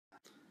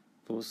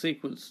For a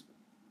sequence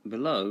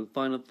below,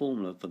 find a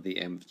formula for the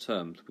nth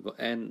terms. We've got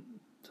n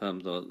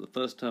terms. The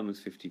first term is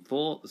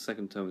 54, the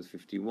second term is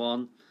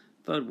 51,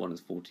 third one is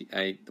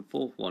 48, the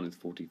fourth one is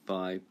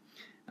 45,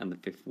 and the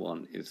fifth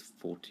one is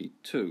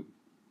 42.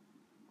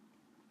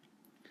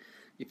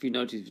 If you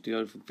notice, if you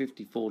go from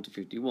 54 to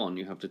 51,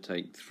 you have to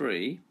take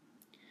 3,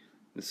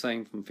 the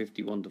same from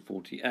 51 to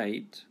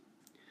 48,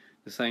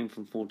 the same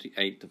from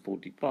 48 to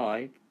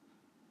 45,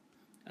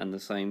 and the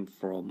same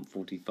from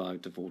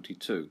 45 to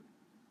 42.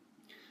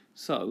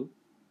 So,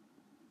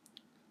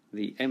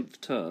 the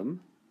nth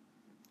term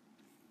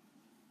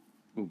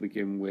will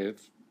begin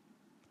with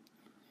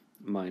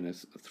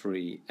minus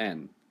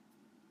 3n.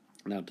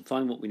 Now, to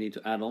find what we need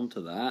to add on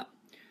to that,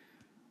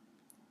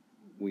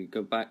 we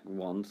go back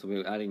one, so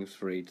we're adding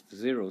 3 to the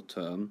 0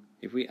 term.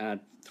 If we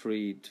add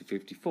 3 to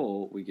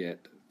 54, we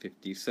get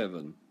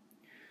 57.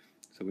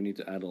 So we need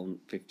to add on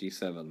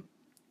 57.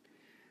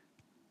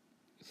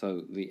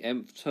 So the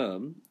nth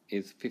term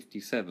is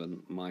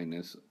 57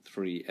 minus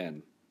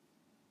 3n.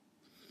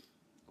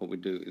 What we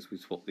do is we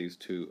swap these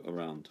two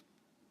around.